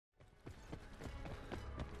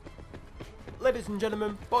ladies and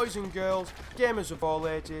gentlemen, boys and girls, gamers of all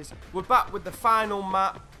ages, we're back with the final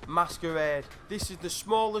map, Masquerade. This is the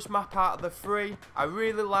smallest map out of the three. I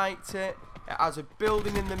really liked it. It has a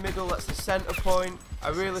building in the middle that's the centre point. I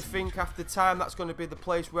really think after time that's going to be the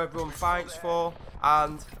place where everyone fights for.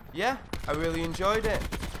 And yeah, I really enjoyed it.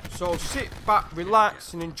 So sit back,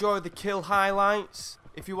 relax and enjoy the kill highlights.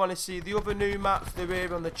 If you want to see the other new maps, they're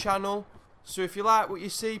here on the channel. So if you like what you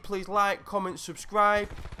see, please like, comment, subscribe,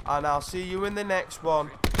 and I'll see you in the next one.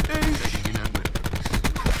 Peace.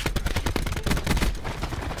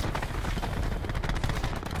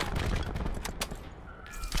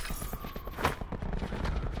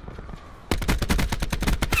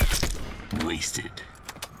 Wasted.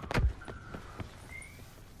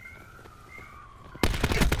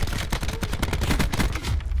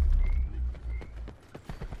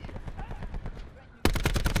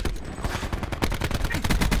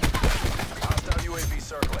 Hostile UAV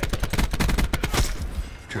circling.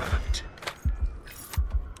 Dropped.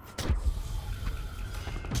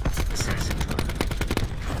 Assassin dropped.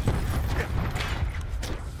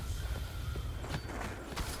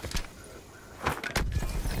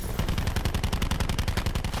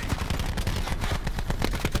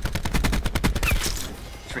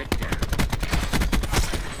 Threat down.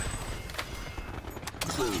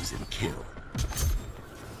 Close and kill.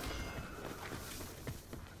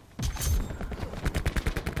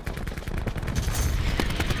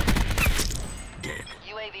 Dead.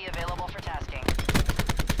 UAV available for tasking.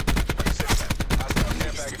 Hostile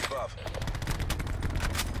care package above.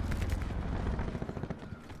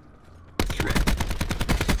 Threat.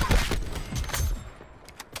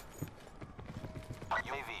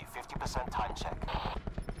 UAV 50% time check.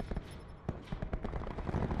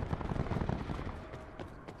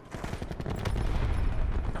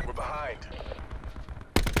 We're behind.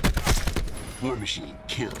 War machine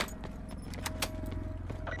kill.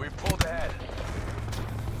 We've pulled ahead.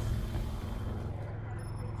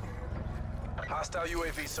 Hostile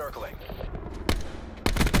UAV circling.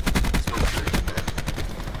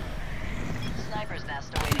 Sniper's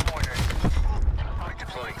nest awaiting orders.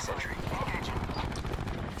 Deploying sentry.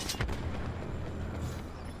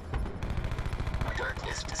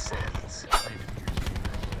 Darkness descends.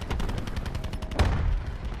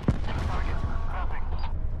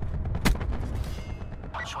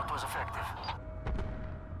 Shot was effective.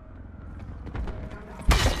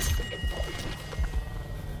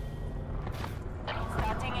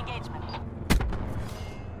 Starting engagement.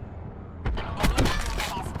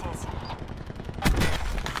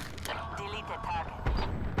 Delete the target.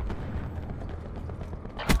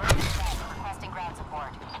 Requesting ground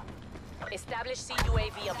support. Establish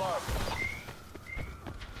CUAV above.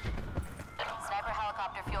 Sniper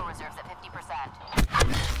helicopter fuel reserves at 50%.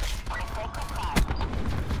 Effective fire.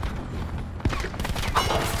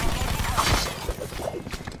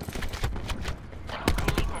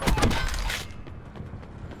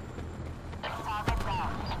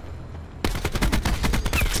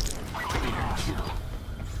 Target down.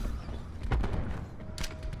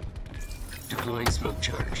 Deploying smoke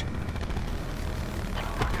charge.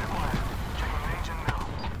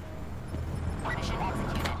 Mission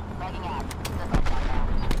executed. Logging out. Good luck down there.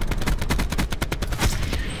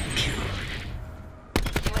 Kill.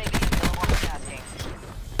 UAV available for tasking.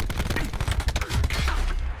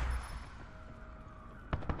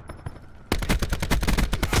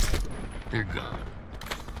 They're gone.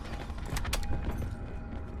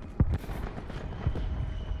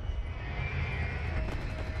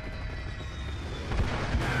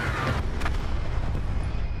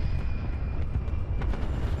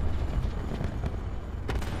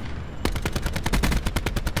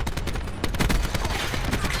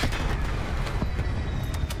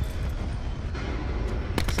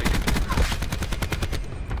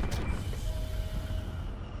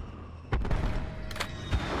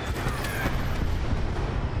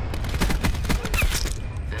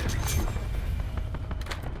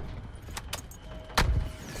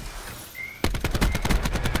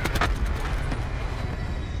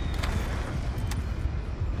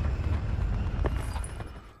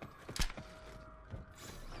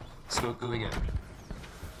 Smoke going out.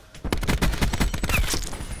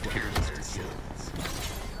 Darkness descends.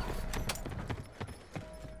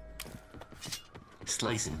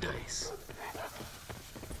 Slice and dice.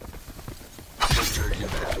 Smoke charge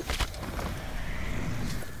inbound.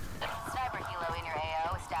 Sniper helo in your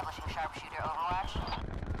AO, establishing sharpshooter overwatch.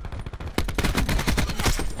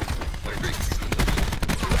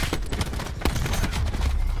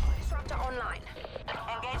 Disruptor online.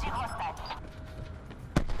 Engaging hostile.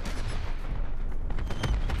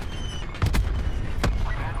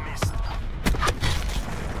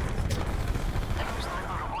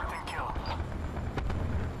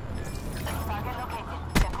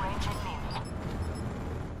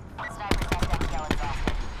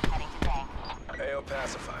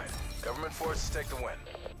 pacified. Government forces take the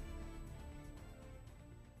win.